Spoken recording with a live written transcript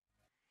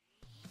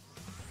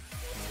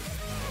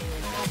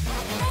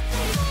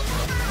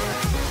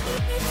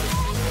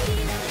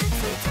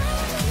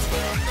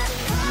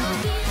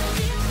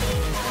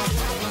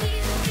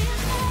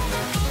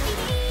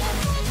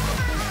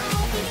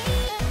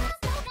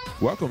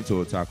Welcome to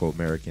Otaku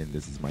American.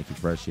 This is Mikey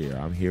Fresh here.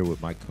 I'm here with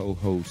my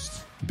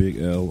co-host,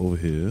 Big L over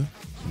here.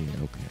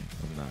 Yeah, okay.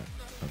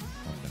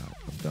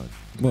 I'm done.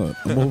 What?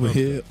 I'm over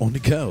here on the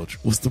couch.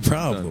 What's the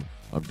problem?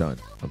 I'm done.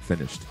 I'm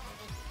finished.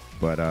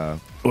 But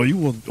you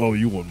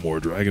want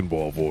more Dragon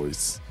Ball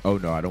voice? oh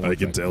no, I don't want I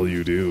can tell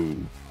you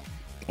do.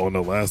 On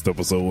the last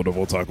episode of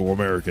Otaku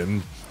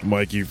American,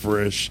 Mikey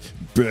Fresh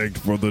begged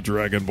for the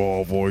Dragon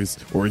Ball voice,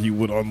 or he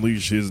would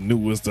unleash his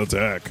newest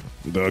attack,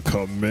 the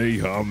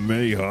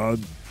Kamehameha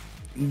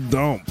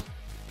Dump.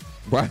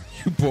 Why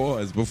you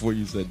pause before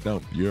you said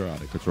dump? You're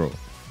out of control.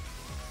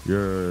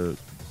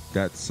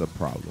 That's a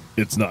problem.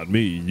 It's not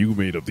me. You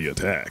made up the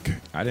attack.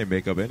 I didn't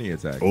make up any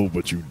attack. Oh,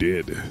 but you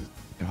did.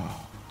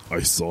 I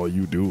saw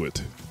you do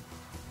it.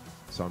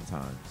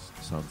 Sometimes.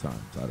 I don't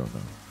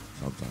know.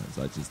 Sometimes.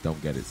 I just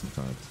don't get it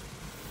sometimes.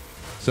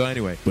 So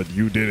anyway. But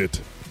you did it.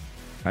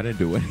 I didn't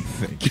do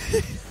anything.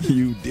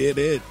 You did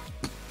it.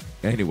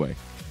 Anyway.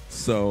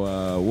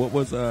 So what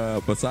was,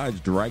 besides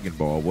Dragon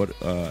Ball, what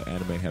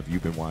anime have you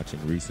been watching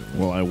recently?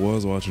 Well, I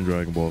was watching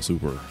Dragon Ball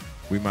Super.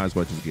 We might as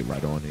well just get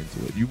right on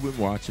into it. You've been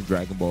watching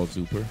Dragon Ball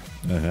Super?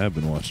 I have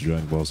been watching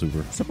Dragon Ball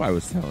Super. Somebody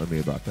was telling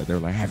me about that. They were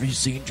like, have you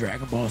seen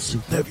Dragon Ball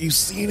Super? Have you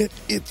seen it?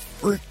 It's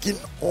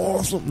freaking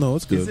awesome. No,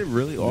 it's good. Is it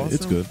really awesome?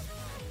 It's good.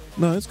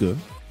 No, it's good.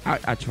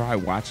 I tried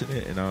watching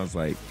it, and I was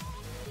like,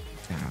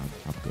 nah,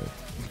 I'm good.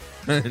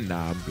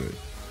 Nah, I'm good.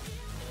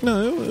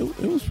 No,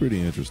 it was pretty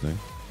interesting.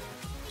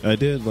 I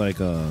did like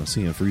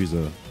seeing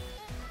Frieza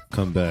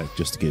come back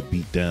just to get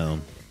beat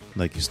down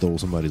like he stole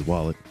somebody's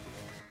wallet.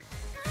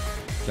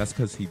 That's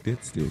because he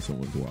did steal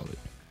someone's wallet.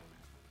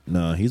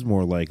 Nah, he's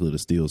more likely to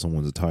steal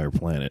someone's entire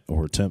planet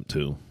or attempt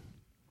to.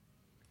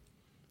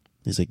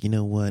 He's like, you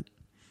know what?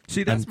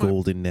 See, I'm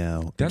golden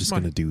now. I'm just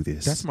going to do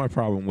this. That's my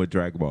problem with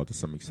Dragon Ball to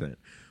some extent.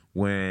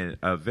 When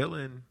a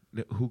villain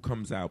who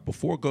comes out,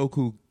 before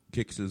Goku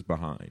kicks his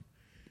behind,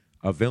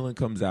 a villain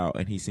comes out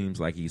and he seems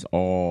like he's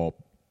all,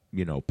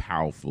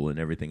 powerful and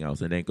everything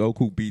else. And then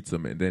Goku beats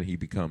him and then he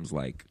becomes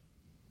like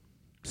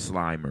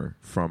Slimer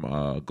from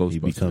Ghostbusters. He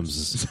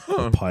becomes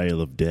a pile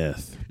of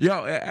death.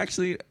 Yo,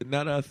 actually,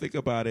 now that I think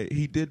about it,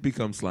 he did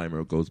become Slimer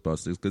of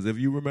Ghostbusters. Because if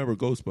you remember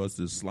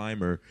Ghostbusters,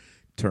 Slimer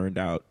turned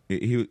out,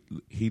 he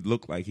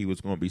looked like he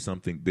was going to be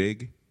something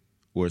big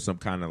or some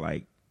kind of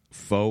like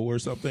foe or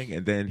something.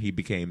 And then he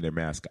became their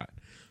mascot.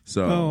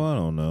 So, I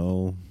don't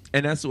know.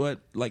 And that's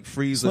what, like,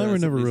 Frieza. Slimer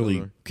never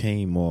really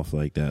came off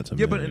like that to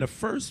me. Yeah, but in the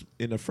first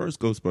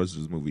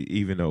Ghostbusters movie,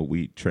 even though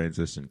we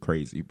transitioned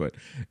crazy, but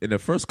in the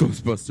first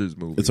Ghostbusters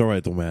movie, it's all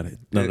right. Don't matter.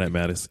 None of that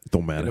matters. It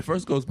don't matter. In the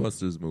first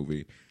Ghostbusters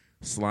movie,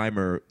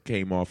 Slimer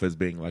came off as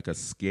being like a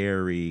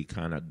scary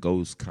kind of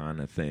ghost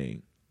kind of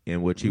thing,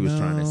 in which he was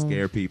trying to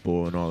scare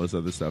people and all this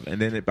other stuff.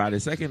 And then by the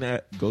second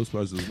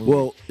Ghostbusters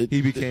movie,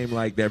 he became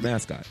like their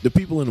mascot. The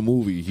people in the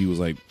movie, he was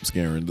like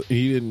scaring.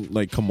 He didn't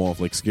like come off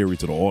like scary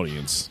to the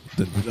audience.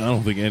 I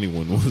don't think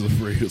anyone was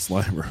afraid of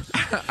Slimer.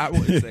 I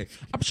wouldn't say.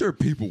 I'm sure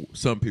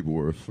some people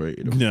were afraid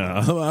of him. Nah,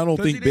 I don't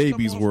think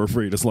babies were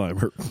afraid of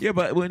Slimer. Yeah,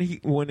 but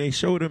when they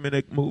showed him in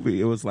the movie,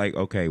 it was like,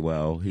 okay,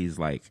 well, he's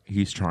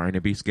trying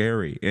to be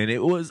scary, and he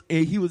was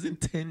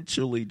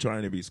intentionally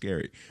trying to be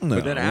scary. No,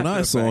 but then when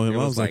I saw him,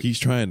 I was like, he's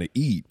trying to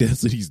eat.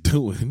 That's what he's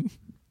doing.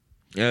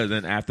 Yeah.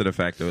 Then after the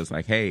fact, it was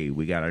like, hey,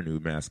 we got our new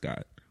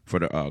mascot for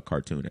the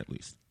cartoon, at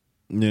least.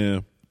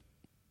 Yeah.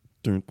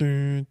 Did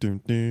the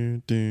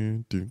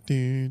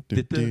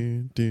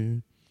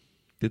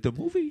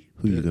movie?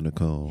 Who you gonna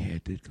call? Yeah,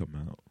 it did come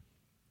out.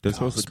 They're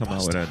supposed to come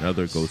out with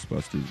another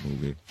Ghostbusters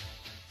movie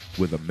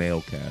with a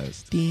male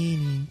cast.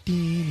 I'm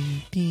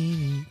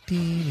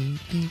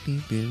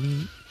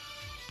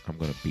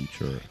gonna beat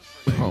your.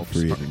 I'm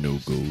afraid of no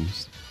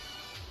ghost.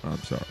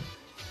 I'm sorry.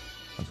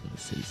 I was gonna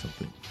say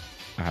something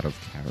out of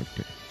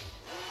character.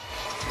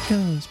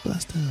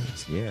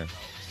 Ghostbusters. Yeah.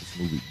 This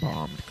movie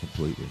bombed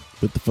completely.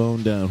 Put the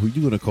phone down. Who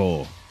you gonna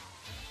call?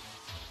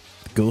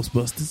 The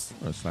Ghostbusters? I'm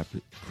gonna slap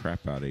the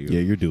crap out of you. Yeah,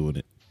 you're doing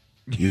it.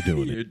 You're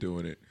doing it. You're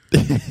doing it.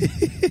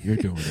 You're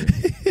doing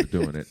it. You're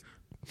doing it.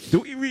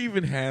 Do we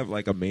even have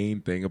like a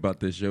main thing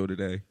about this show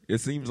today? It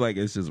seems like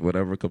it's just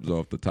whatever comes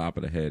off the top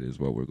of the head is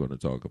what we're going to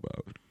talk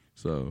about.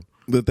 So,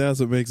 but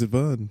that's what makes it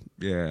fun.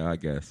 Yeah, I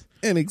guess.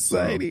 And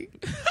exciting.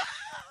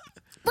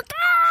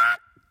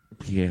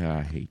 Yeah,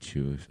 I hate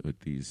you with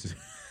these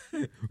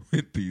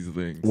with these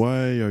things.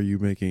 Why are you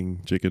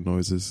making chicken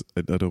noises?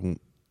 I don't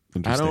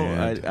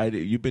understand.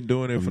 You've been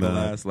doing it for the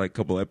last like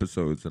couple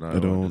episodes, and I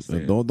don't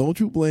understand. Don't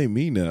you blame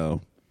me now.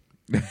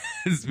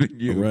 It's been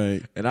you,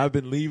 right? And I've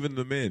been leaving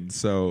them in,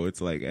 so it's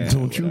like,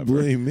 don't you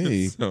blame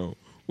me. So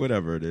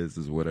whatever it is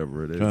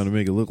whatever it is. Trying to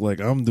make it look like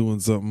I'm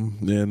doing something.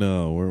 Yeah,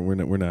 no,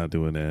 we're not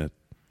doing that.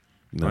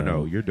 No,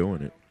 no, you're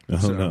doing it. Oh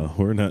so. No,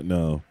 we're not.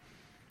 No.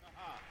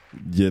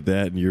 Yeah,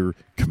 that and your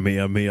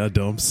Kamehameha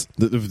dumps.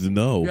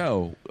 No.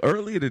 Yo,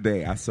 earlier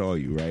today I saw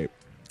you, right?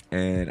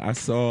 And I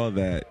saw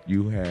that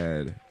you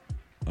had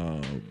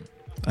I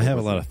have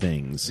a lot of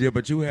things. Yeah,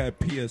 but you had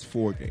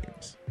PS4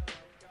 games.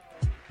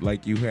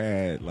 Like you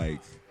had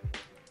like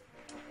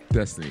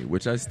Destiny,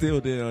 which I still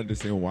didn't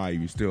understand why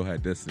you still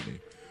had Destiny.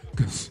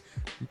 Because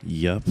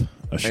Yep,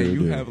 I sure and you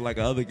do. have like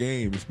other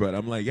games, but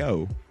I'm like,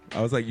 yo,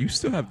 I was like, you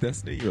still have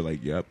Destiny? You're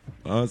like, yep.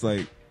 I was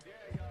like,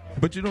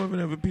 but you don't even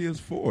have a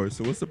PS4,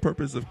 so what's the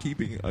purpose of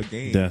keeping a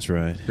game That's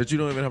right. that you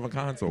don't even have a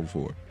console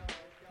for?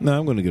 No,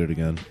 I'm going to get it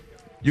again.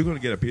 You're gonna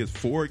get a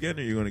PS4 again,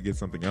 or you're gonna get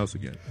something else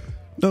again?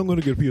 No, I'm going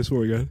to get a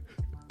PS4 again.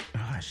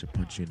 Oh, I should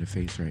punch you in the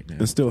face right now.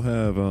 And still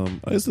have,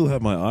 I still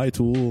have my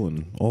iTool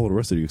and all the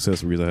rest of the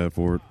accessories I have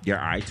for it. Your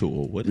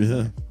iTool. What is Yeah,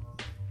 that?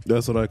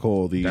 that's what I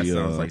call the. That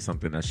sounds like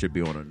something that should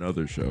be on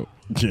another show.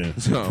 Yeah,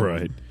 So-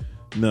 right.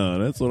 No,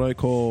 that's what I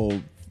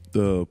call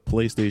the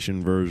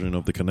PlayStation version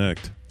of the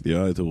Kinect, the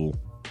iTool.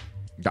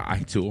 The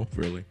iTool,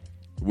 really?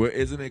 What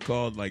isn't it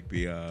called like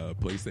the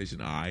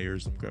PlayStation Eye or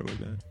some crap like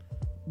that?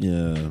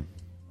 Yeah,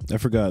 I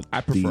forgot I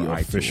prefer the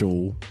iTool.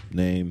 official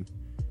name,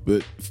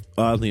 but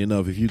oddly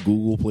enough, if you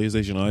Google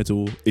PlayStation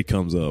iTool, it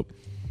comes up.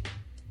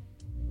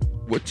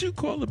 What you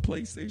call a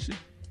PlayStation?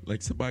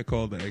 Like somebody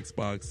called the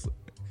Xbox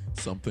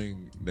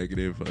something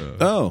negative?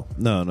 Oh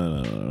no!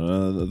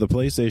 The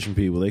PlayStation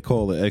people, they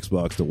call the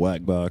Xbox the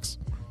whack box,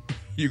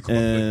 You call it?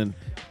 and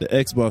the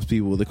Xbox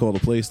people, they call the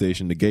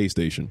PlayStation the gay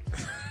station.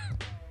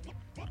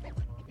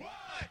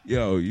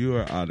 Yo, you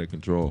are out of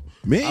control.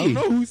 Me? I don't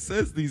know who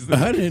says these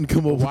things. I didn't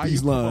come up Why with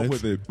these you come up lines.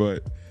 with it,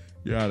 but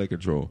you're out of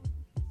control.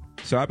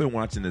 So I've been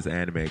watching this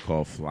anime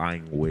called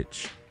Flying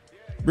Witch.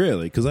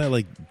 Really? Because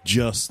I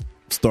just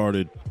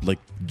started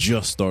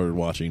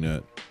watching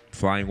that.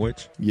 Flying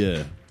Witch?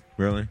 Yeah.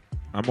 Really?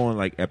 I'm on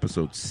like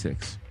episode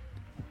 6.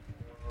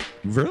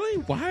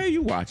 Really? Why are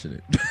you watching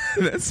it?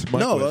 That's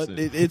my question.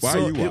 It's Why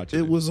are you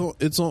watching it?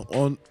 It's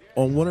on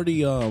one of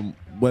the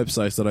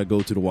websites that I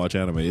go to watch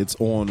anime. It's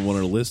on one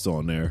of the lists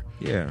on there.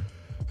 Yeah.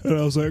 And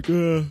I was like,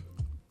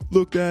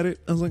 looked at it.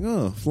 I was like,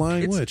 oh,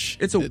 Flying Witch.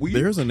 it's a weird-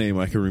 There's a name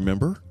I can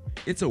remember.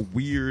 It's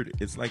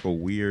like a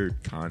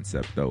weird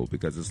concept though,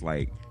 because it's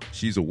like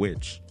she's a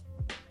witch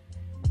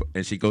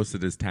and she goes to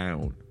this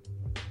town,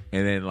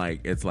 and then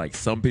like it's like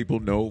some people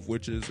know of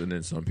witches and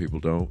then some people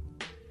don't.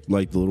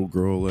 Like the little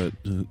girl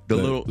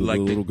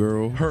little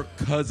girl. Her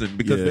cousin,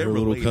 because Yeah, they're her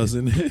little related.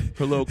 cousin.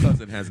 Her little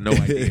cousin has no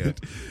idea.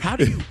 How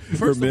do you? Her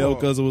First of male all,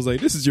 cousin was like,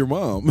 "This is your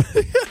mom."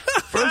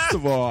 First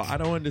of all, I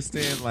don't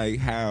understand like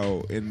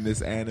how in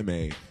this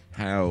anime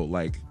how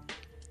like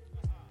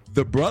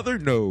the brother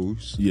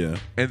knows, Yeah.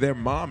 and their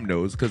mom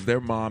knows, because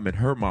their mom and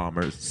her mom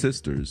are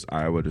sisters,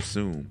 I would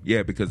assume.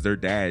 Yeah, because their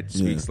dad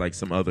speaks like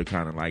some other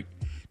kind of like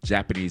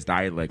Japanese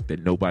dialect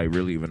that nobody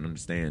really even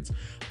understands.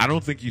 I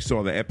don't think you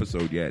saw the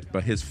episode yet,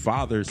 but his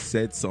father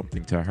said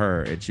something to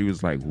her and she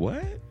was like,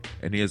 what?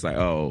 And he was like,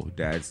 oh,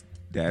 dad's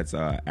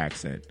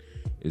accent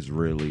is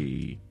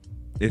really,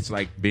 it's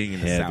like being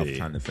in the Heavy. South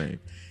kind of thing.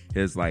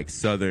 His like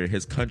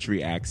his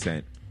country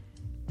accent,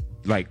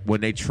 like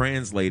when they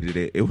translated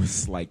it, it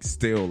was like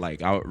still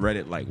like, I read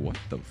it like,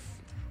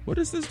 what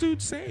is this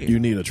dude saying? You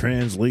need a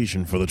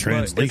translation for the But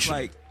translation. it's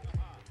like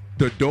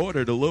the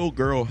daughter, the little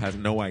girl, has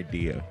no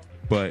idea,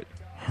 but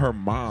her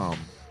mom,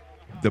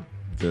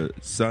 the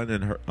son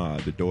and her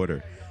the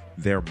daughter,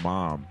 their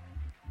mom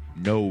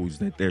knows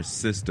that their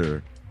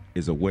sister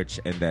is a witch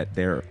and that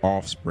their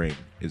offspring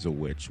is a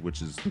witch,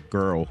 which is the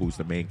girl who's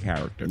the main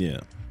character. Yeah.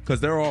 Because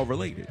they're all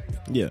related.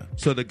 Yeah.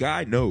 So the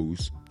guy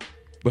knows,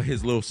 but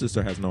his little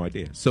sister has no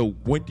idea. So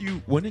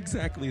when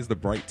exactly is the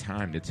right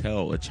time to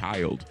tell a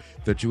child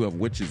that you have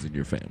witches in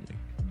your family?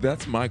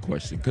 That's my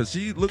question, because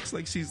she looks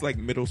like she's like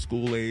middle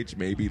school age,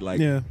 maybe like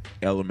Yeah.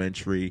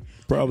 elementary,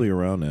 Probably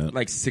around that.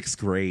 like 6th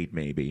grade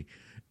maybe.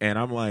 And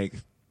I'm like,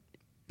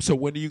 so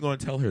when are you going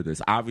to tell her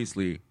this?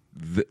 Obviously,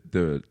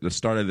 the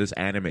start of this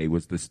anime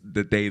was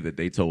the day that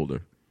they told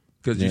her,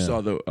 because you Yeah.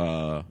 saw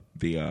the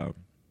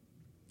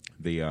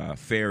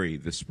fairy,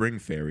 the spring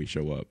fairy,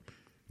 show up.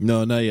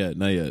 No, not yet.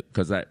 Not yet.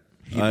 Because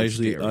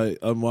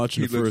I'm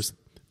watching He the looks first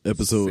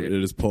episode. sick.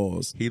 It is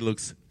paused. he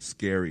looks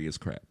scary as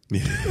crap.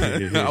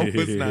 I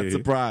was not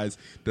surprised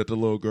that the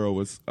little girl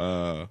was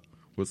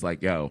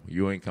like, "Yo,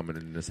 you ain't coming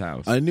in this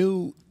house." I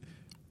knew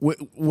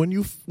when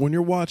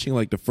you're watching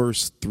like the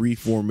first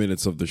 3-4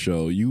 minutes of the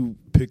show, you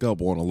pick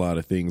up on a lot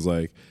of things,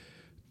 like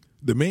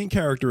the main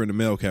character and the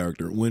male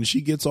character. When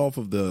she gets off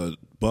of the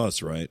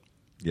bus, right,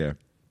 yeah,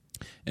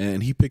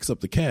 and he picks up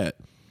the cat.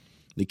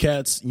 The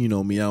cat's,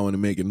 meowing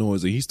and making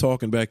noise, and he's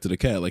talking back to the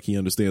cat like he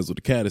understands what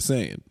the cat is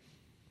saying.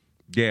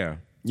 yeah.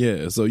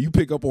 Yeah, so you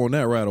pick up on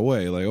that right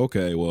away. Like,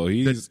 okay, well,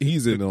 he's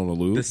in on the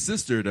loop. The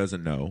sister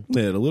doesn't know.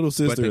 Yeah, the little But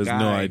sister the has no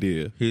guy,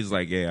 idea. He's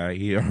like, yeah,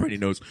 he already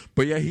knows.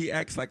 But yeah, he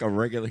acts like a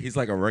regular. He's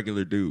like a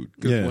regular dude.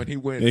 'Cause Yeah. when he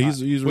went, Yeah,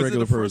 he's a was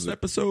regular it the first person.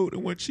 episode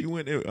in which he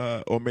went,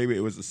 or maybe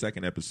it was the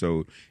second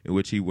episode in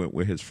which he went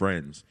with his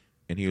friends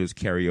and he was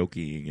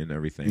karaokeing and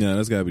everything. Yeah,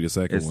 that's got to be the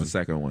second it's one. the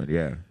second one.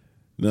 Yeah.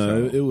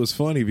 No, So- it was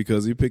funny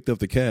because he picked up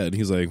the cat and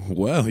he's like,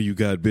 "Wow, you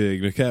got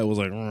big." The cat was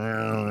like,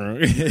 Well,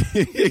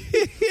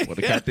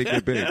 the cat think we're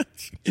big.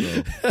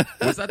 So,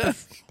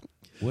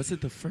 was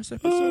it the first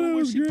episode Oh, where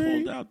was she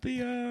great. pulled out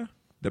the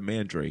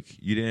mandrake?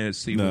 You didn't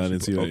see? No, when I she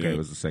didn't see that Okay, yet. it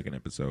was the second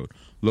episode.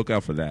 Look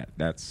out for that.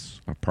 That's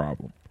a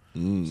problem.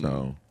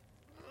 So,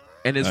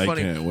 and it's I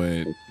funny can't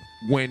wait.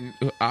 when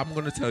I'm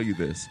going to tell you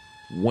this.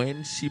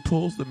 when she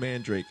pulls the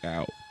mandrake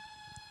out,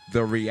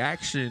 the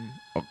reaction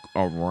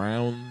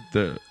around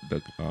the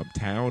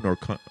town or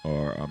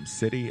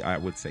city, I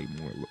would say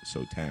more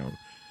so town,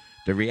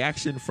 the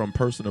reaction from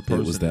person to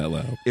person was that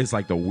loud. is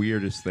like the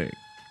weirdest thing.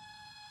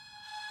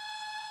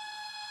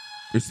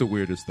 It's the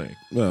weirdest thing.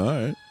 Well,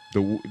 all right.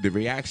 The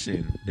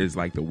reaction is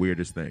like the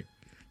weirdest thing,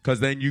 because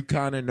then you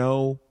kind of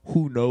know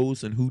who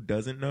knows and who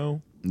doesn't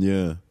know.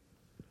 Yeah.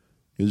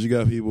 Because you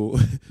got people,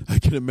 I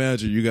can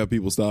imagine you got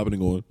people stopping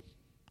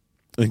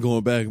and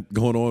going back,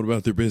 going on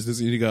about their business,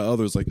 and you got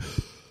others like,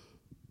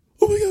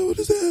 oh my God, what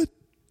is that?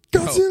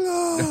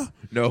 Godzilla!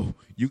 No,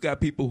 you got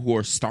people who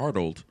are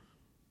startled,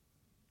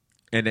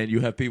 and then you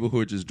have people who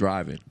are just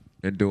driving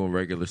and doing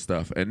regular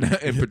stuff and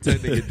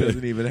pretending it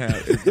doesn't even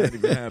happen. It's not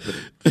even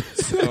happening.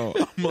 So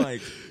I'm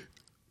like,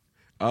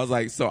 I was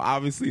like, so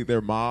obviously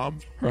their mom,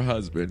 her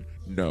husband,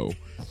 no.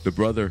 The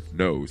brother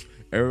knows.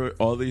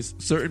 All these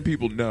certain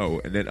people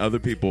know, and then other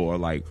people are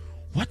like,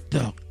 what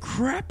the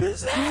crap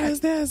is that? What is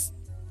this?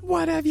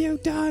 What have you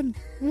done?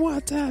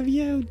 What have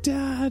you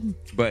done?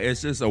 But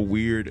it's just a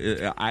weird.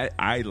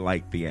 I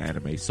like the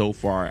anime so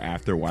far.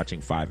 After watching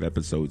 5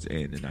 episodes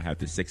in, and I have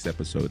the 6th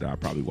episode that I'll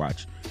probably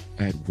watch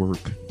at work.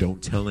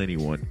 Don't tell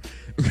anyone.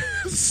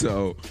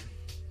 So,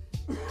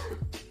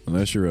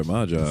 unless you're at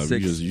my job, you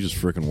just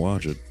freaking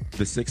watch it.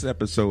 The 6th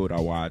episode I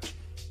watch,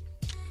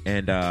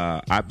 and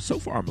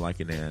I'm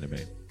liking the anime.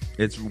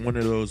 It's one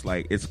of those,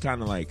 like, it's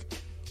kind of like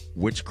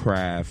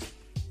witchcraft.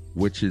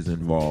 Witches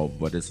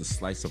involved, but it's a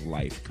slice of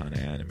life kind of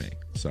anime.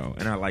 So,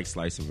 and I like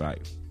slice of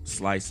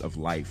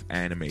life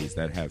animes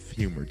that have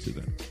humor to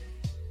them.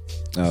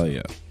 Oh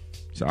yeah.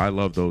 So I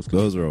love those.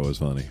 Those are always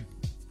funny.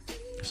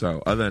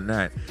 So other than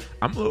that,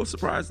 I'm a little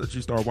surprised that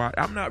you start watching.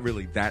 I'm not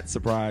really that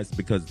surprised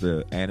because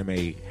the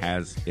anime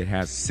has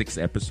 6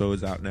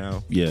 episodes out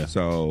now. Yeah.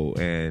 So,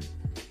 and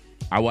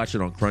I watch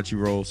it on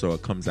Crunchyroll, so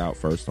it comes out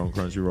first on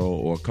Crunchyroll,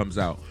 or it comes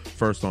out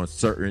first on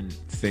certain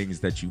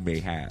things that you may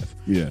have.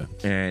 Yeah.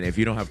 And if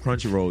you don't have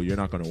Crunchyroll, you're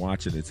not going to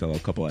watch it until a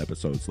couple of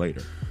episodes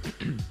later.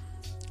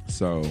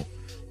 So,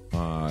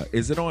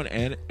 is it on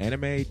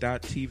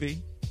anime.tv?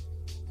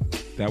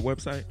 That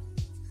website?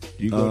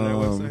 Do you go to that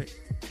website?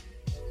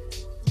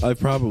 I've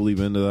probably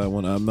been to that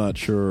one. I'm not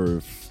sure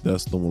if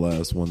that's the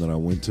last one that I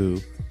went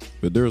to,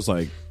 but there's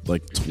like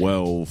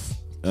 12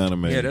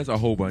 anime. Yeah, there's a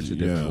whole bunch of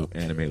different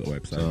anime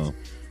websites. So,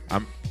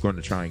 I'm going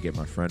to try and get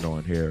my friend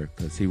on here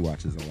because he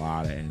watches a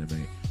lot of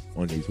anime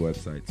on these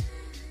websites.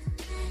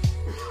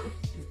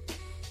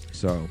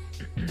 So,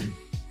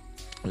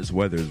 this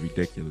weather is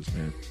ridiculous,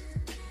 man.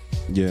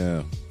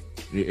 Yeah.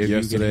 If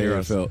yesterday you can hear I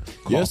us felt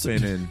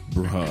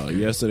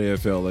yesterday I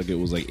felt like it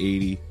was like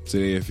 80.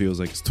 Today it feels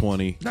like it's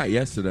 20. Not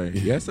yesterday.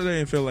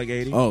 Yesterday it felt like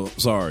 80. Oh,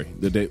 sorry.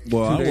 The day.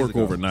 Well, I work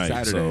overnight,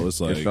 Saturday, so it's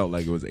like it felt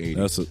like it was 80.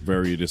 That's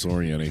very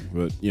disorienting.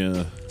 But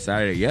yeah,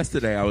 Saturday.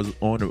 Yesterday I was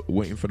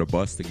waiting for the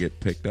bus to get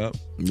picked up.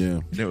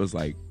 Yeah, and it was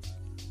like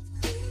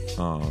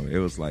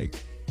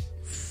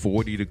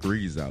 40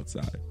 degrees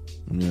outside.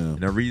 Yeah. And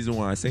the reason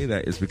why I say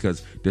that is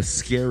because the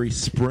Scary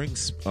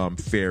Springs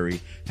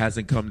ferry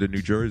hasn't come to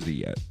New Jersey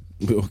yet.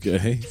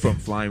 Okay. From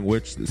Flying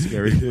Witch, the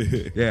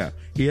scary. Yeah,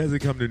 he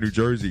hasn't come to New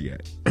Jersey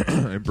yet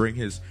and bring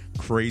his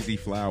crazy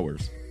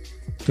flowers.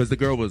 Because the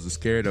girl was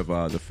scared of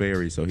the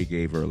fairy, so he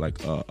gave her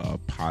like a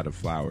pot of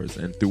flowers.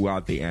 And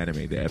throughout the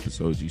anime, the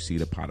episodes, you see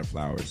the pot of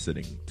flowers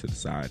sitting to the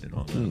side and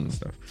all that other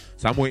stuff.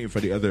 So I'm waiting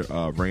for the other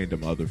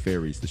random other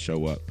fairies to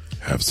show up.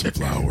 Have some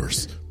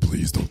flowers.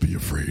 Please don't be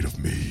afraid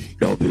of me.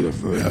 Don't be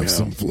afraid. Have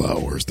some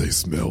flowers. They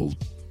smell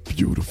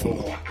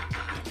beautiful.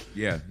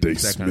 Yeah. They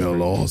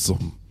smell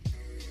awesome.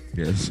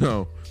 Yeah,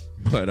 so,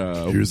 but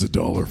here's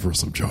 $1 for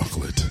some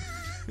chocolate.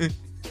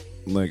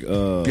 Like,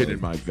 get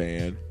in my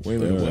van. Wait a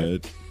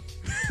minute,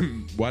 what?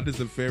 Why does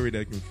a fairy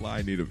that can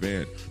fly need a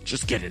van?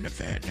 Just get in the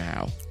van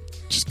now.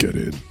 Just get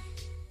in.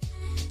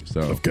 So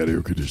I've got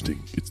air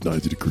conditioning. It's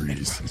 90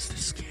 degrees. It the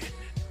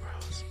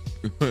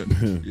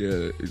skin.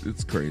 Yeah,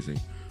 it's crazy.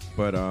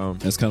 But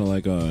it's kind of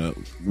like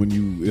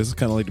it's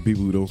kind of like the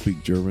people who don't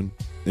speak German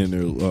and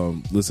they're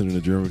listening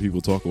to German people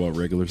talk about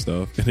regular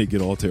stuff and they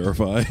get all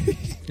terrified.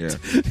 Yeah.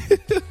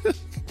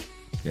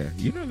 Yeah,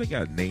 you know they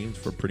got names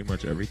for pretty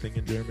much everything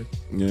in German.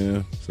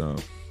 Yeah. So,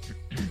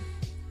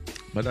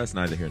 but that's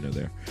neither here nor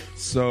there.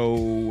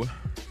 So,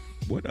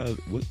 what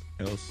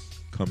else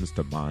comes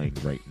to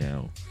mind right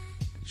now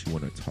that you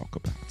want to talk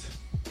about?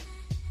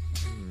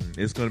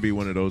 It's going to be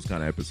one of those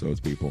kind of episodes,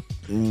 people.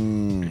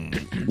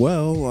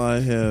 Well, I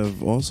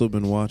have also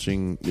been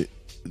watching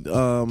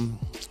the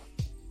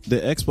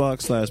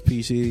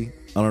Xbox/PC.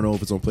 I don't know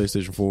if it's on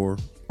PlayStation 4 or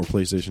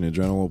PlayStation in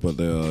general, but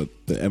the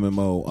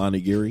MMO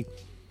Onigiri.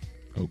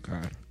 Oh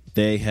God!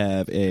 They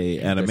have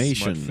a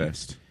animation.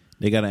 Smutfest.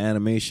 They got an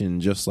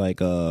animation just like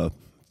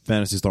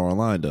Phantasy Star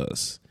Online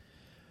does,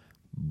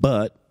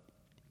 but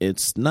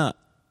it's not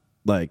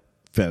like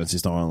Phantasy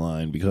Star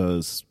Online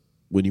because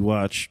when you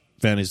watch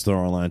Phantasy Star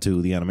Online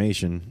 2, the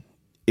animation,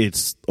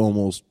 it's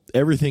almost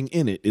everything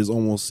in it is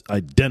almost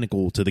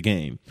identical to the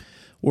game.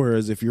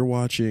 Whereas if you're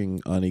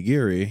watching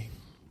Onigiri,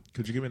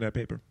 could you give me that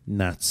paper?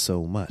 Not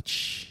so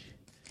much.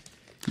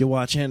 You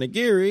watch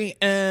Hanagiri,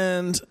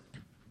 and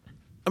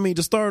I mean,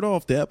 to start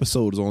off, the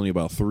episode is only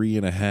about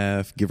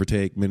 3.5, give or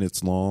take,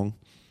 minutes long.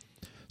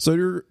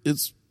 So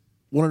it's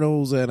one of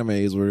those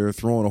animes where they're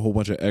throwing a whole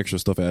bunch of extra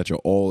stuff at you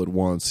all at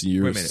once.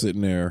 You're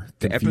sitting there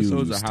confused. The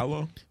episodes are how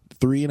long?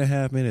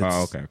 3.5 minutes.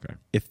 Oh, okay.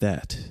 If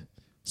that.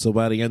 So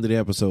by the end of the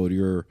episode,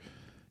 you're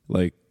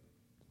like,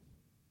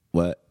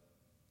 what?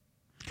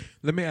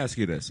 Let me ask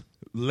you this.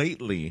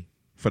 Lately,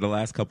 for the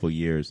last couple of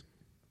years,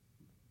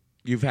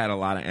 you've had a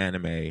lot of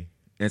anime,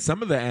 and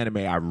some of the anime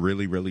I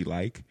really, really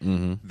like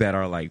that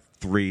are like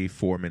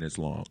 3-4 minutes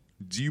long.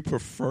 Do you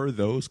prefer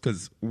those?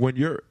 Because when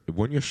your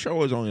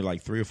show is only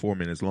like 3 or 4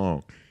 minutes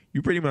long,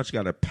 you pretty much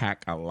got to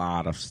pack a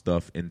lot of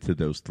stuff into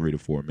those 3 to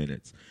 4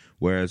 minutes.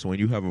 Whereas when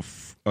you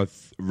have a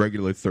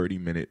regular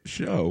 30-minute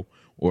show,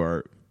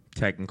 or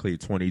technically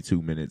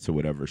 22 minutes or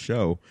whatever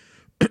show,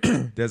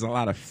 there's a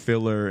lot of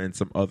filler and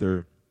some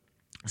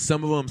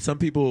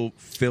people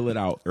fill it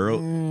out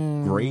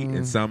great,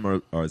 and some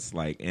are it's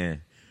like, eh.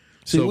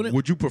 See, so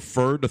would you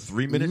prefer the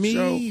 3-minute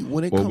show,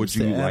 when it or comes would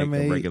you to like anime,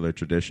 the regular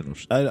traditional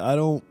show? I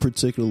don't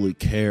particularly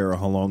care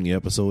how long the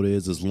episode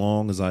is, as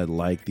long as I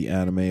like the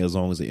anime, as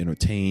long as it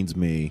entertains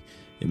me,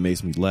 it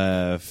makes me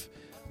laugh,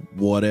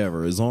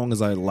 whatever. As long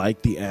as I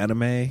like the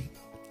anime,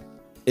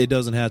 it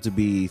doesn't have to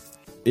be,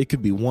 it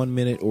could be 1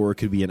 minute or it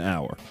could be an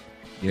hour.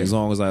 Yeah. As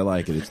long as I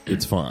like it,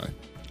 it's fine.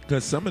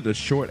 Because some of the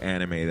short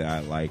anime that I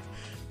like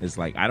is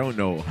like, I don't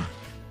know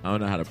how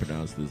to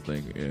pronounce this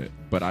thing,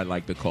 but I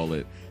like to call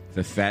it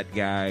the fat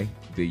guy,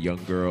 the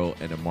young girl,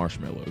 and the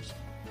marshmallows.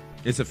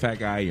 It's a fat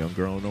guy, a young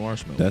girl, and the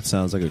marshmallows. That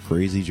sounds like a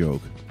crazy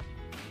joke.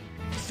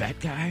 Fat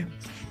guy?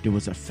 There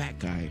was a fat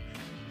guy,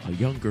 a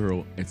young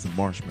girl, and some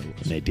marshmallows.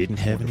 And they didn't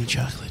have any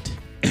chocolate.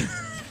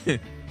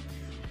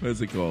 What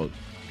is it called?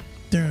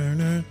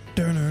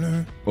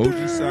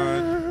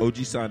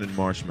 Oji-san and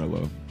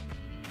Marshmallow.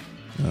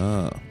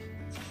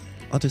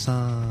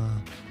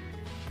 Oji-san.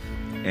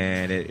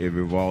 And it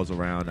revolves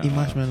around a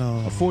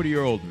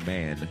 40-year-old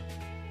man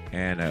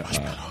and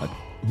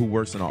who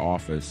works in an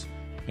office,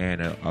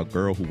 and a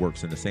girl who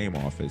works in the same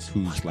office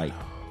who's like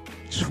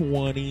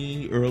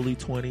 20, early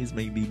 20s,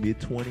 maybe mid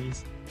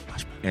 20s,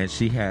 and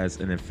she has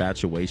an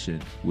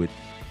infatuation with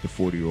the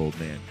 40-year-old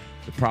man.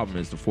 The problem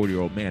is the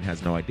 40-year-old man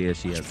has no idea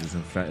she has this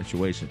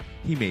infatuation.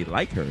 He may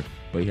like her,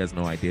 but he has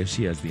no idea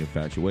she has the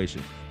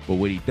infatuation. But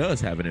what he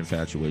does have an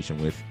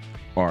infatuation with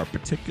are a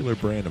particular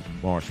brand of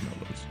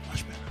marshmallows.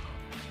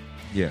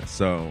 Yeah,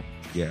 so,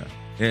 yeah.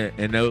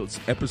 And those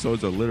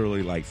episodes are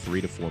literally like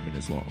 3 to 4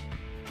 minutes long.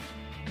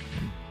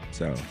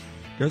 So,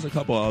 there's a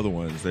couple other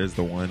ones. There's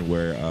the one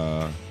where,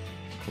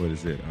 what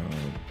is it? Let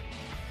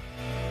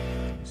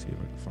me see if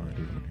I can find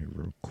it on here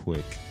real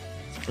quick.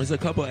 There's a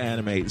couple of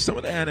anime. Some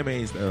of the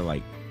animes that are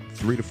like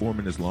 3 to 4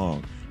 minutes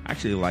long, I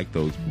actually like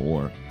those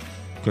more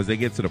because they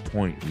get to the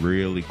point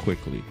really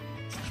quickly.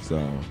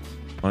 So,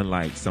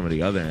 unlike some of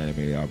the other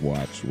anime I've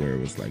watched where it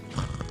was like,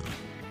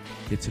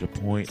 get to the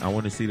point. I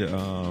want to see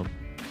the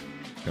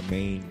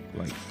main,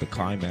 like the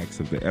climax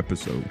of the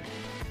episode.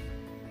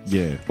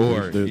 Yeah.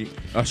 Or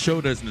a show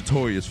that's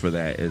notorious for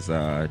that is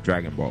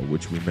Dragon Ball,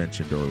 which we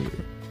mentioned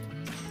earlier.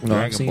 No,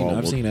 I've seen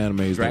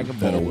animes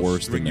that are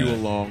worse than that. Bring you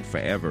along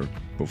forever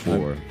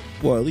before.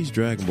 Well, at least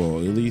Dragon Ball.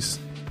 At least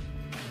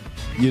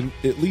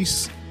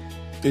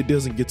it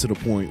doesn't get to the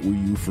point where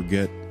you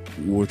forget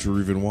what you're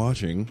even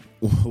watching.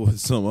 With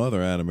some other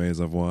animes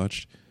I've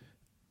watched,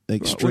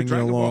 like stringing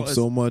along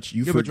so much,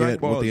 you forget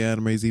what the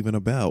anime is even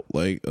about.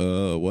 Like,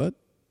 what?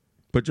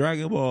 But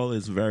Dragon Ball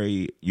is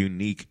very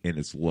unique in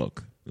its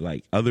look.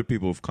 Like, other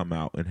people have come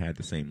out and had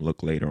the same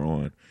look later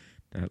on.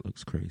 That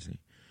looks crazy.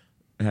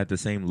 Had the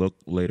same look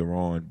later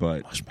on,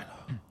 but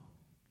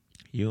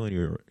you and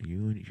your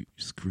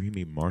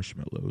screaming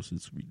marshmallows,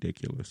 it's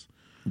ridiculous.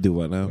 Do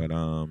what now? But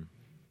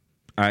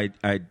I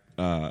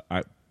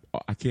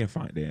can't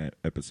find the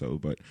episode,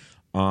 but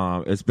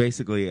it's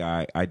basically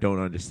I don't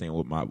understand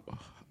what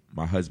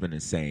my husband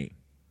is saying.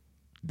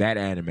 That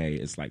anime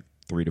is like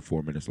 3 to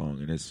 4 minutes long,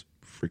 and it's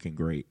freaking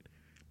great.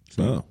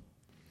 So,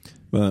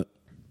 but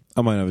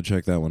I might have to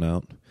check that one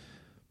out.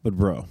 But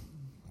bro,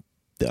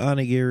 the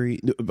Onigiri,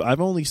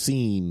 I've only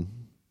seen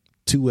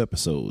 2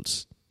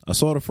 episodes. I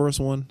saw the first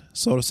one,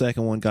 saw the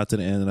second one, got to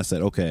the end, and I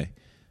said, okay,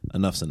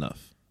 enough's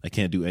enough. I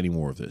can't do any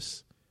more of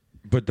this.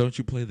 But don't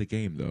you play the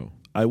game, though?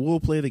 I will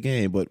play the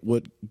game, but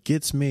what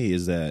gets me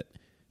is that,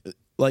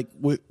 like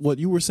what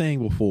you were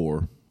saying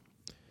before,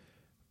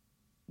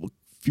 a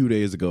few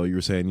days ago, you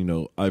were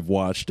saying, I've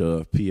watched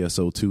a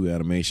PSO2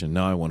 animation.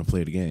 Now I want to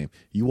play the game.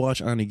 You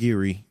watch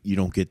Onigiri, you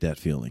don't get that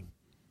feeling.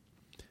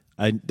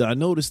 I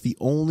noticed the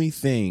only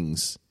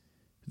things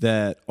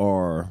that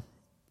are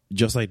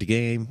just like the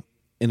game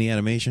in the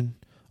animation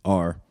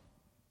are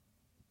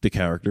the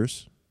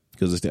characters,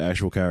 because it's the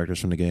actual characters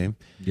from the game.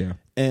 Yeah.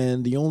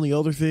 And the only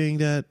other thing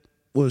that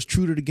was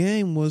true to the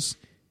game was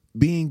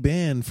being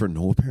banned for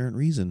no apparent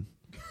reason.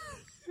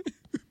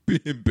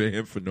 Being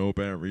banned for no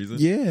apparent reason?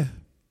 Yeah.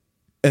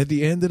 At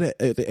the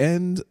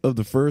end of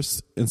the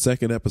first and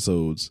second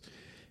episodes,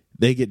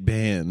 they get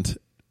banned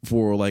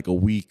for like a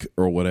week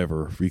or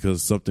whatever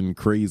because something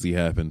crazy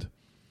happened.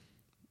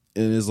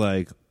 And it's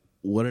like,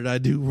 what did I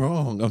do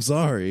wrong? I'm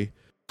sorry.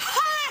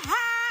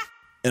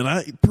 And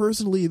I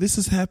personally, this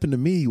has happened to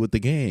me with the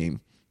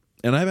game.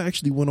 And I've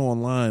actually went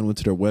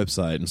to their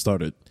website and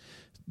started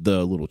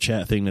the little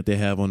chat thing that they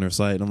have on their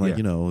site. And I'm like,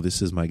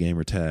 this is my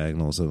gamer tag.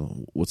 And all of a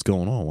sudden, what's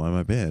going on? Why am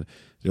I banned?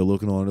 They're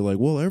looking on. They're like,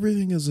 well,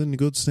 everything is in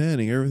good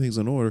standing. Everything's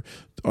in order.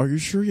 Are you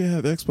sure you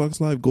have Xbox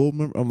Live Gold?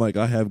 I'm like,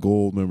 I have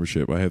Gold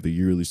membership. I have the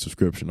yearly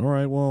subscription. All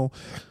right, well,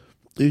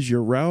 is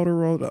your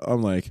router?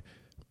 I'm like,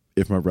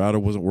 if my router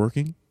wasn't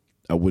working,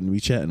 I wouldn't be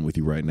chatting with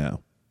you right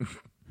now.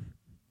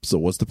 So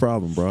what's the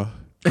problem, bro?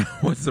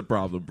 What's the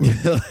problem, bro?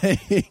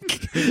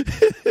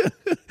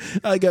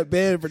 I got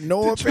banned for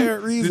no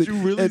apparent reason. Did you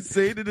really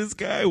say to this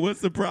guy, what's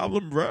the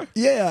problem, bro?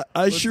 Yeah,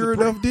 I sure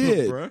enough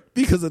did. Bruh?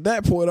 Because at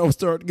that point, I was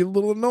starting to get a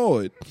little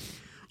annoyed.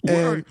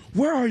 Where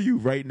are you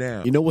right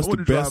now? You know what's I the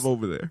want to best? drive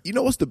over there. You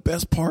know what's the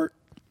best part?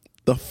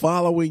 The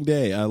following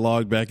day, I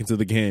logged back into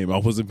the game. I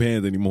wasn't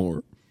banned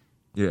anymore.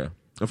 Yeah,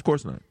 of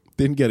course not.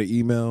 Didn't get an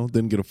email.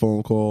 Didn't get a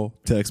phone call,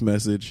 text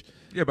message.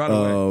 Yeah, by the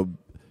way.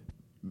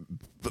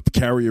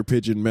 Carrier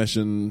pigeon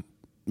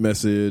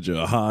message,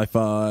 a high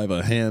five,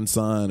 a hand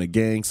sign, a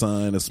gang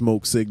sign, a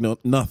smoke signal,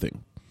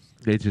 nothing.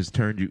 They just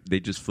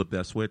flipped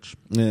that switch.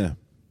 Yeah.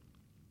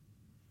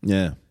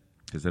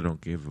 Because they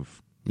don't give a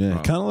Yeah,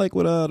 kind of like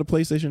with the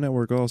PlayStation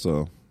Network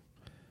also.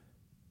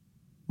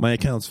 My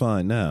account's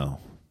fine now,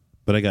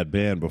 but I got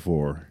banned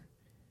before.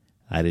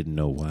 I didn't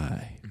know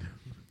why.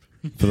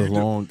 For the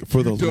longest.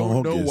 You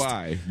don't know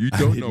why. You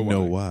don't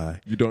know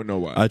why. You don't know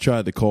why. I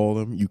tried to call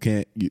them. You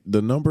can't.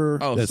 The number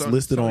that's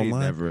listed Sony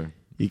online,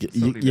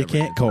 you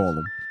can't call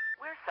them.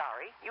 We're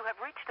sorry. You have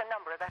reached a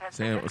number that has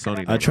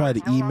Sony I tried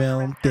to email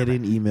them. They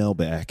didn't email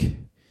back.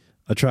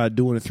 I tried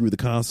doing it through the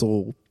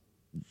console.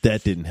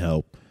 That didn't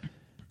help.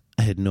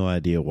 I had no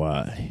idea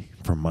why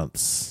for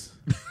months.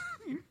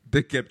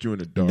 They kept you in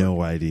the dark.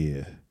 No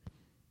idea.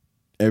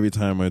 Every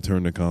time I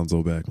turn the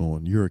console back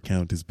on, your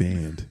account is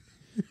banned.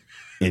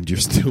 And you're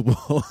still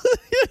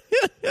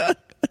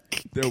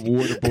They're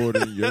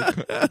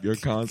waterboarding your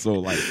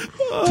console like,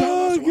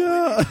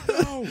 oh God.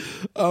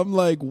 I'm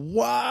like,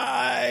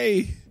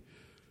 why?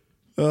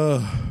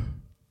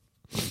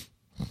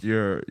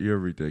 You're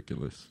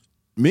ridiculous.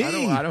 Me?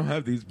 I don't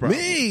have these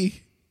problems.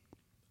 Me?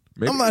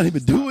 Maybe I'm not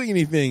even doing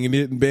anything and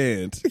getting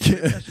banned. I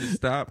should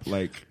stop.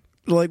 Like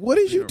what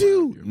did you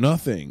do? you.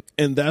 Nothing.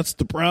 And that's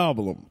the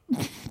problem.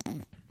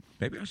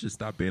 maybe I should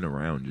stop being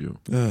around you.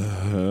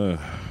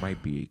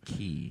 Might be a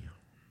key.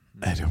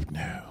 I don't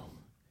know.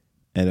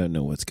 I don't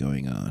know what's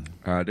going on.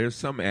 There's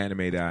some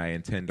anime that I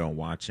intend on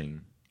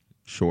watching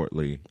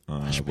shortly.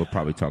 We'll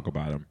probably talk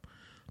about them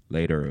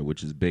later,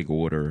 which is Big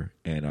Order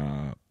and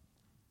I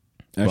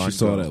actually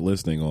saw that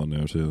listing on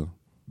there too.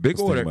 Big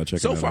Order.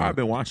 So far, out. I've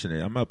been watching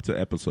it. I'm up to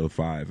episode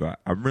 5.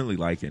 I'm really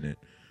liking it.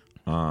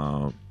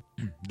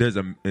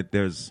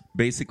 There's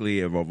basically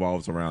it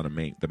revolves around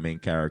the main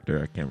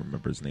character. I can't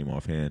remember his name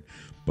offhand,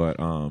 but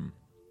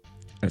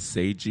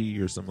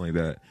Asaji or something like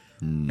that.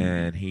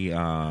 And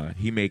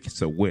he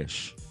makes a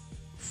wish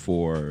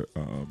for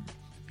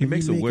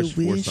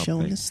for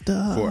something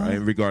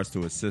in regards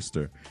to his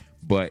sister,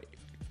 but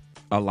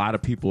a lot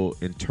of people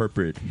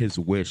interpret his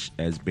wish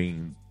as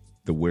being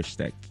the wish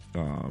that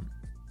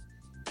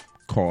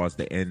caused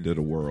the end of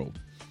the world,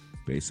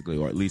 basically,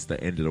 or at least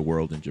the end of the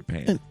world in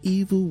Japan. An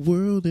evil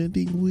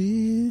world-ending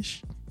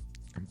wish.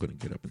 I'm gonna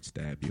get up and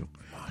stab you,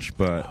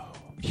 but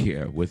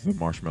yeah, with a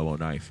marshmallow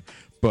knife.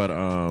 But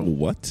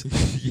what?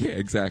 Yeah,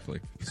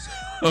 exactly.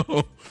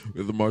 So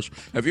with the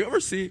have you ever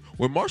seen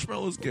when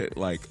marshmallows get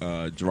like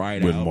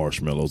dried out? When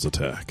marshmallows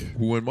attack.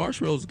 When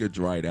marshmallows get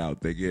dried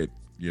out, they get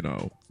they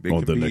on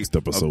can the be next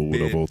episode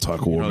of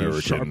Otaku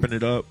American. Sharpen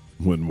it up.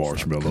 When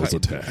marshmallows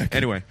attack.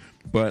 Anyway,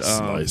 but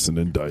slicing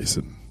and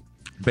dicing.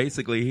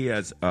 Basically, he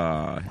has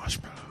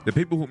the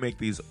people who make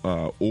these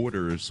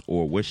orders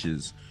or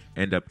wishes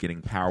end up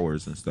getting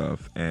powers and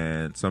stuff,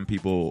 and some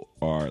people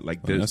are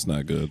like this. That's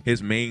not good.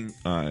 His main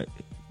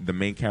the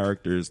main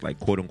character's like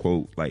quote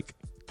unquote like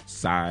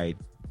side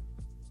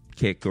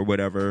kick or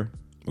whatever.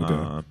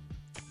 Okay.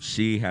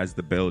 She has the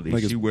ability.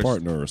 Like she his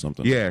partner or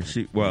something. Yeah,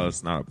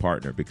 it's not a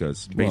partner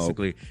because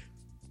basically,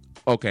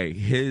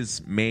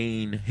 his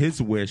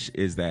wish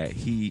is that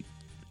he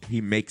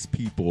makes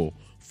people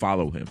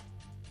follow him.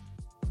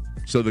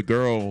 So the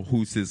girl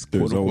who's his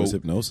quote unquote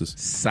hypnosis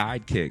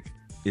sidekick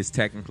is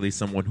technically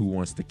someone who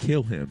wants to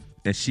kill him,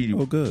 and she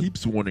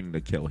keeps wanting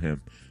to kill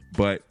him.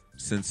 But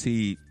since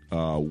he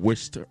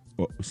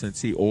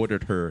since he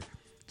ordered her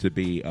to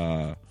be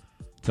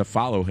to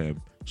follow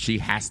him, she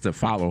has to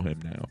follow him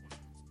now.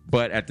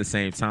 But at the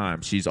same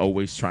time, she's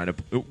always trying to.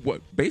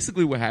 What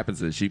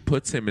happens is she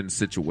puts him in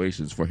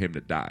situations for him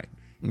to die.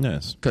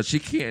 Yes, because she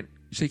can't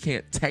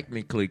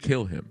technically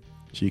kill him.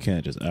 She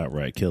can't just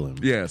outright kill him.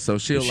 Yeah, so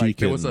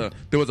there was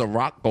a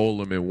rock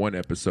golem in one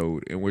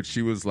episode in which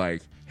she was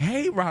like,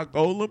 "Hey, rock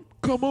golem,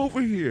 come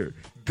over here."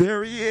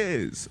 There he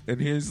is,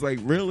 and he's like,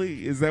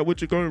 "Really? Is that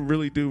what you're going to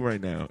really do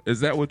right now?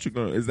 Is that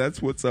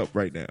what's up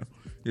right now?"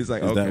 He's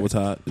like, Is okay. that what's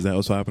hot? Is that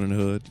what's happening in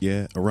the hood?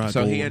 Yeah, a rock.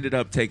 So he boy. ended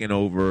up taking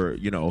over,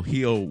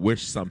 he'll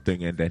wish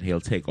something and then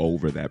he'll take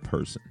over that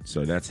person.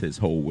 So that's his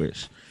whole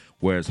wish.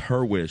 Whereas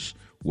her wish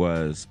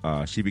was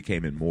she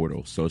became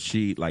immortal. So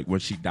she, like, when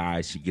she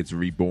dies, she gets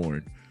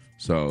reborn.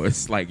 So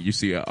it's like you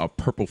see a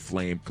purple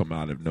flame come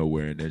out of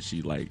nowhere and then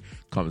she, like,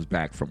 comes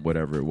back from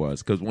whatever it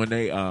was. Because when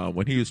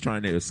he was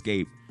trying to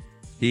escape,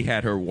 he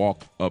had her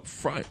walk up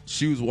front.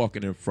 She was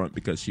walking in front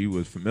because she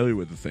was familiar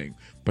with the thing.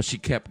 But she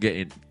kept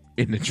getting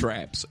in the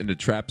traps, and the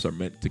traps are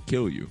meant to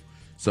kill you.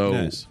 So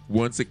Nice.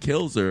 once it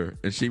kills her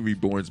and she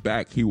reborns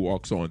back, he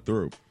walks on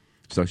through.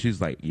 So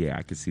she's like, yeah,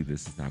 I can see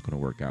this is not going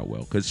to work out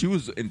well. Because she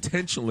was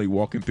intentionally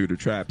walking through the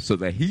traps so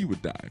that he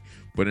would die.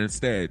 But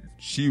instead,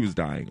 she was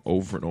dying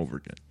over and over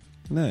again.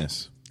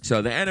 Nice.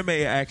 So the anime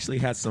actually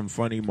has some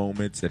funny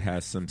moments. It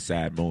has some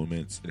sad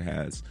moments. It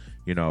has,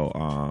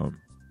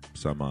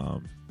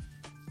 some...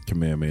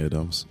 Kamehameha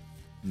dumps.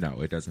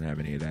 No, it doesn't have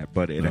any of that.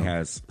 But it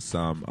has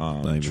some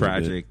even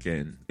tragic,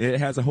 and it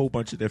has a whole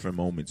bunch of different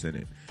moments in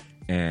it.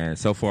 And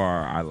so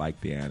far, I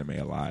like the anime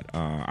a lot.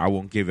 I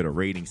won't give it a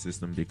rating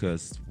system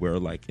because we're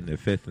like in the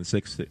 5th and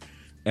 6th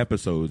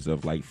episodes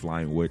of like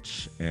Flying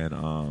Witch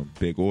and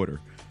Big Order.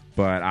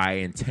 But I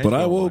intend. But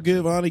I will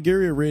give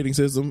Onigiri a rating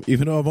system,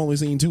 even though I've only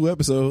seen 2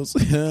 episodes.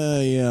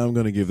 Yeah, I'm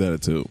going to give that a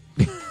 2.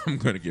 I'm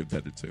going to give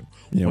that a 2.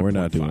 Yeah, we're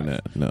not 1.5. doing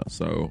that. No.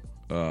 So,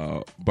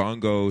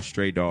 Bongo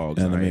Stray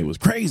Dogs. Anime was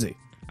crazy.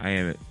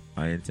 I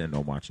intend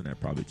on watching that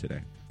probably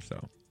today. So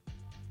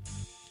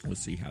we'll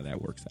see how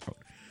that works out.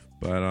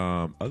 But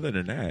other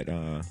than that,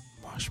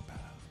 Marshmallow.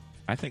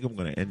 I think I'm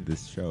going to end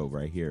this show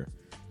right here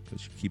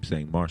because you keep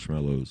saying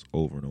marshmallows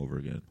over and over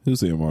again. Who's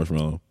saying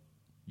marshmallow?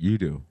 You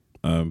do.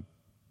 I'm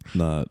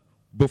not.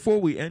 Before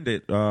we end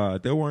it,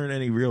 there weren't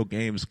any real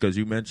games because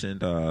you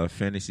mentioned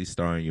Phantasy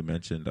Star and you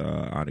mentioned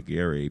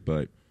Onigiri,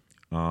 but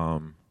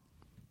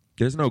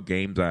there's no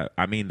games.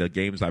 The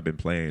games I've been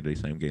playing are the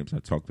same games I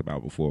talked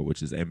about before,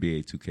 which is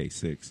NBA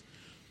 2K6,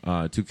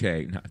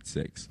 2K not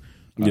 6,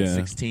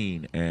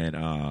 16, and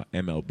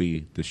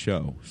MLB The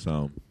Show.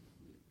 So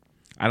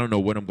I don't know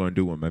what I'm going to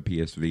do with my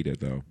PS Vita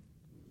though,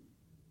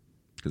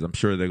 because I'm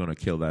sure they're going to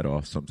kill that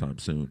off sometime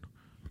soon.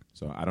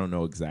 So I don't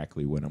know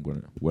exactly what I'm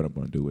going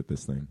to do with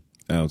this thing.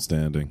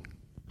 Outstanding.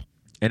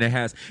 And it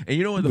has, and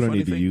you know what the We're gonna funny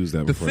need to thing? use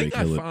that The before they thing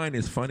I kill it. find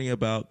is funny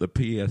about the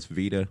PS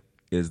Vita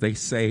is they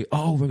say,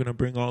 "Oh, we're gonna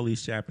bring all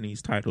these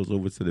Japanese titles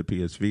over to the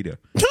PS Vita,"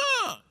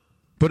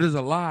 but it's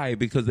a lie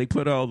because they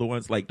put all the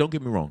ones like. Don't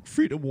get me wrong,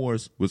 Freedom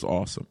Wars was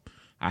awesome.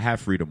 I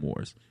have Freedom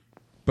Wars,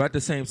 but at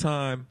the same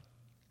time,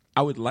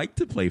 I would like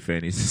to play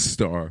Phantasy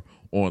Star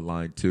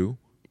online too.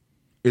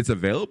 It's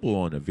available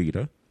on the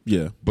Vita.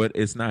 Yeah. But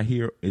it's not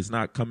here. It's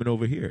not coming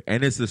over here.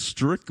 And it's a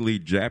strictly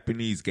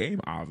Japanese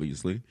game,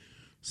 obviously.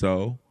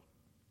 So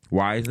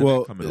why isn't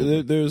it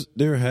coming over?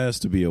 There has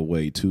to be a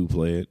way to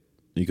play it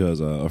because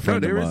a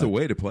friend there of mine. is a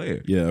way to play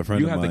it. Yeah, a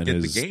friend you of have mine to get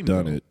has the game,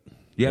 done though. it.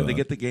 You have to but-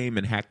 get the game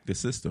and hack the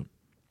system.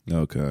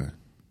 Okay.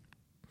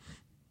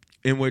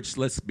 In which,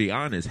 let's be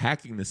honest,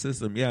 hacking the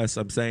system, yes,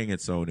 I'm saying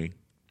it, Sony.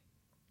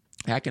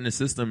 Hacking the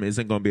system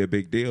isn't going to be a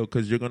big deal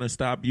because you're going to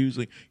stop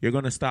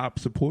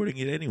supporting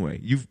it anyway.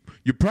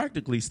 They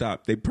practically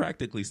stopped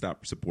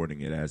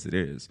supporting it as it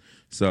is.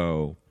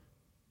 So,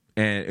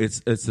 and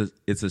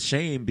it's a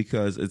shame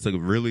because it's a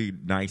really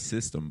nice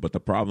system, but the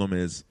problem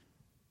is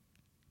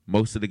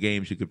most of the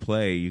games you could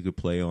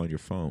play on your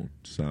phone.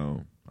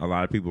 So a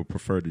lot of people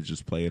prefer to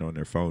just play it on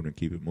their phone and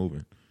keep it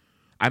moving.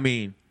 I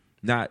mean,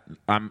 not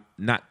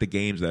the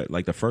games that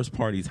like the first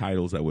party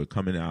titles that were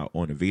coming out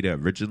on the Vita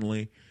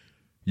originally.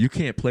 You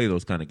can't play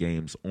those kind of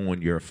games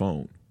on your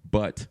phone,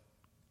 but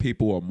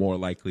people are more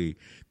likely,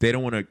 they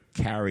don't want to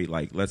carry,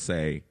 like, let's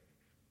say,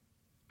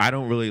 I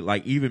don't really,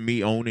 like, even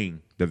me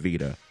owning the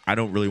Vita, I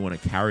don't really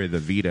want to carry the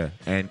Vita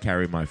and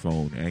carry my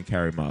phone and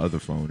carry my other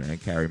phone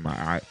and carry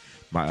my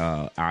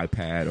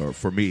iPad or,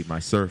 for me, my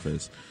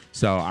Surface.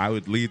 So I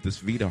would leave this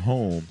Vita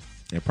home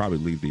and probably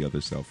leave the other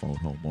cell phone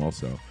home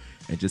also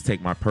and just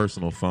take my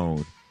personal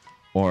phone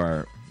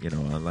or,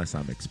 unless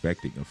I'm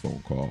expecting a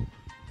phone call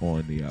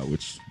on the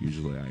which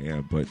usually I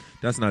am, but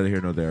that's neither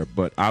here nor there.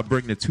 But I'll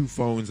bring the 2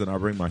 phones and I'll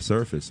bring my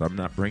Surface. I'm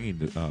not bringing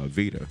the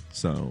Vita,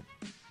 so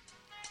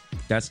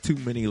that's too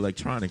many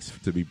electronics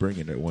to be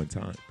bringing at one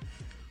time.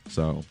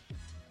 So,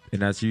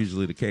 and that's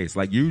usually the case.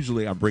 Like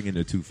usually, I'm bringing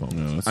the 2 phones.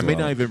 No, I may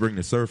not even bring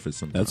the Surface.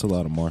 Sometimes That's a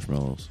lot of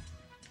marshmallows.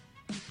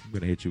 I'm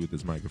gonna hit you with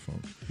this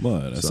microphone.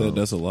 But I said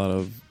that's a lot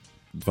of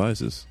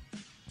devices.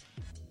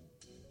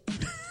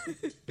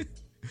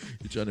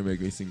 You're trying to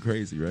make me seem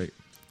crazy, right?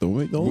 Don't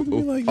look at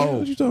me like that.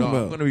 What you talking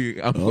about? I'm gonna be.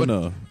 I'm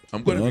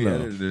I'm gonna be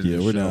edited in Yeah,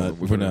 the we're show. not.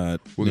 We're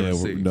not. We're gonna Yeah,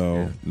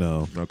 see.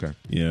 no. Okay.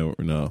 Yeah,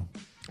 no.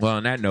 Well,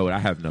 on that note, I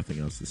have nothing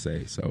else to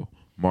say. So,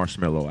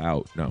 marshmallow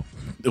out. No.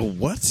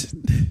 What?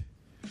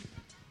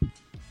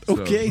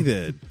 Okay,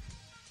 then.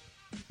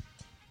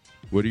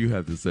 What do you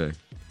have to say?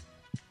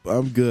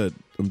 I'm good.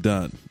 I'm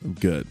done. I'm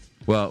good.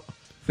 Well,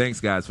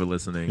 thanks guys for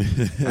listening.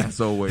 As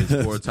always,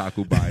 for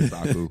Taku by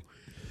Taku.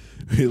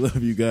 We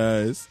love you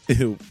guys.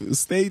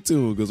 Stay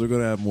tuned because we're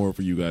going to have more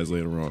for you guys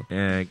later on.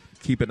 And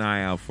keep an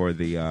eye out for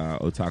the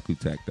Otaku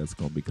Tech that's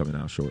going to be coming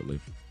out shortly.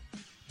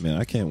 Man,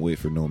 I can't wait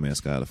for No Man's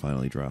Sky to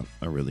finally drop.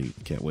 I really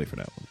can't wait for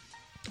that one.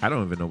 I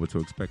don't even know what to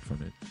expect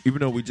from it, even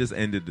though we just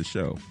ended the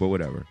show, but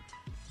whatever.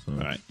 So, All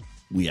right.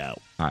 We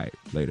out. All right.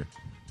 Later.